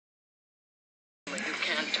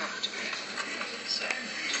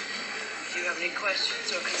questions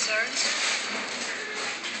or concerns?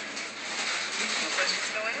 No questions,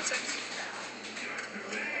 no answers.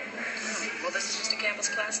 Well, this is just a campus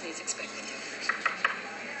class and he's expecting you.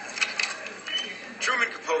 Truman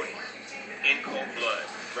Capote, in cold blood,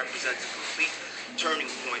 represents a complete turning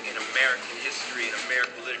point in American history and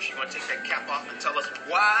American literature. You want to take that cap off and tell us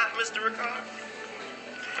why, Mr. Ricard?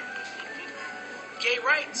 Gay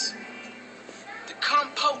rights. The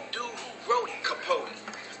compote dude who wrote it. Capote.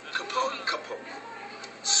 Capote.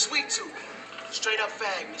 Sweet tooth. Straight up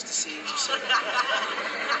fag, Mr. Sims. You said that.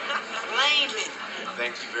 Layman.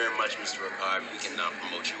 Thank you very much, Mr. Ricard. We can now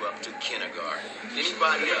promote you up to kindergarten.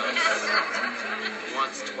 Anybody else?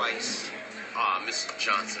 Once, twice. Mrs.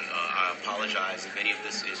 Johnson, I apologize if any of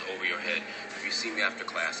this is over your head. If you see me after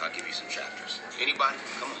class, I'll give you some chapters. Anybody?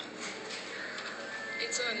 Come on.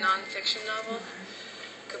 It's a non-fiction novel.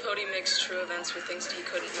 Capote mixed true events with things that he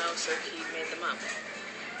couldn't know, so he made them up.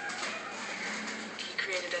 He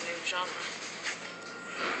created a new genre.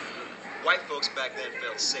 White folks back then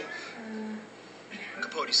felt safe.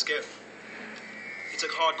 Capote scared them. He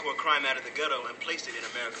took hardcore crime out of the ghetto and placed it in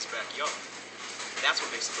America's backyard. That's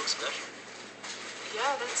what makes the book special.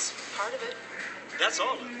 Yeah, that's part of it. That's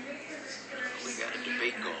all of it. We got a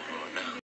debate going on now.